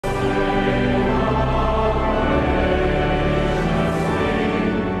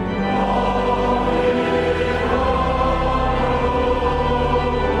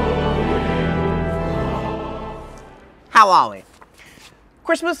how are we?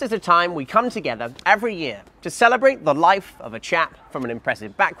 Christmas is a time we come together every year to celebrate the life of a chap from an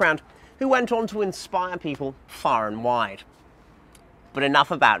impressive background who went on to inspire people far and wide. But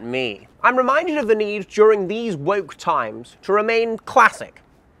enough about me. I'm reminded of the need during these woke times to remain classic,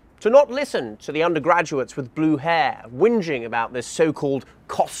 to not listen to the undergraduates with blue hair whinging about this so-called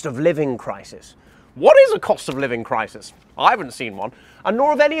cost of living crisis. What is a cost of living crisis? I haven't seen one, and nor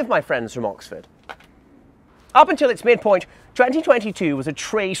have any of my friends from Oxford. Up until its midpoint, 2022 was a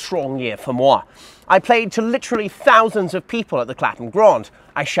très strong year for moi. I played to literally thousands of people at the Clapham Grand.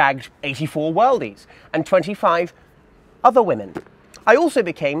 I shagged 84 worldies and 25 other women. I also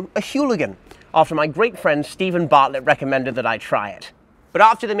became a hooligan after my great friend Stephen Bartlett recommended that I try it. But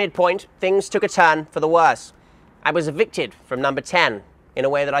after the midpoint, things took a turn for the worse. I was evicted from number 10 in a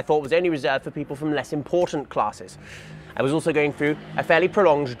way that I thought was only reserved for people from less important classes. I was also going through a fairly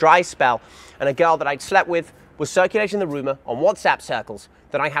prolonged dry spell, and a girl that I'd slept with was circulating the rumour on WhatsApp circles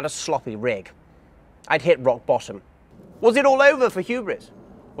that I had a sloppy rig. I'd hit rock bottom. Was it all over for Hubris?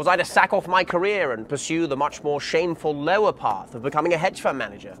 Was I to sack off my career and pursue the much more shameful lower path of becoming a hedge fund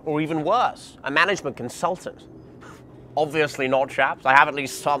manager, or even worse, a management consultant? Obviously not, chaps. I have at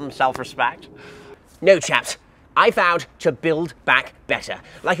least some self-respect. No, chaps. I vowed to build back better.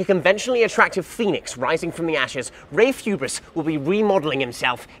 Like a conventionally attractive phoenix rising from the ashes, Rafe Hubris will be remodeling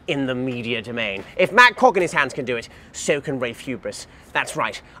himself in the media domain. If Matt Cogg and his hands can do it, so can Rafe Hubris. That's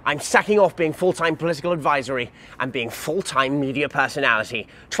right, I'm sacking off being full-time political advisory and being full-time media personality.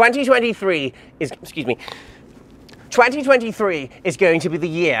 2023 is going to be the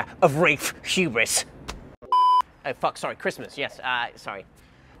year of Rafe Hubris. Oh fuck, sorry, Christmas, yes, sorry.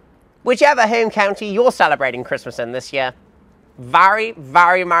 Whichever home county you're celebrating Christmas in this year, very,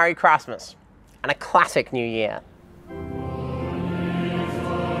 very Merry Christmas and a classic New Year.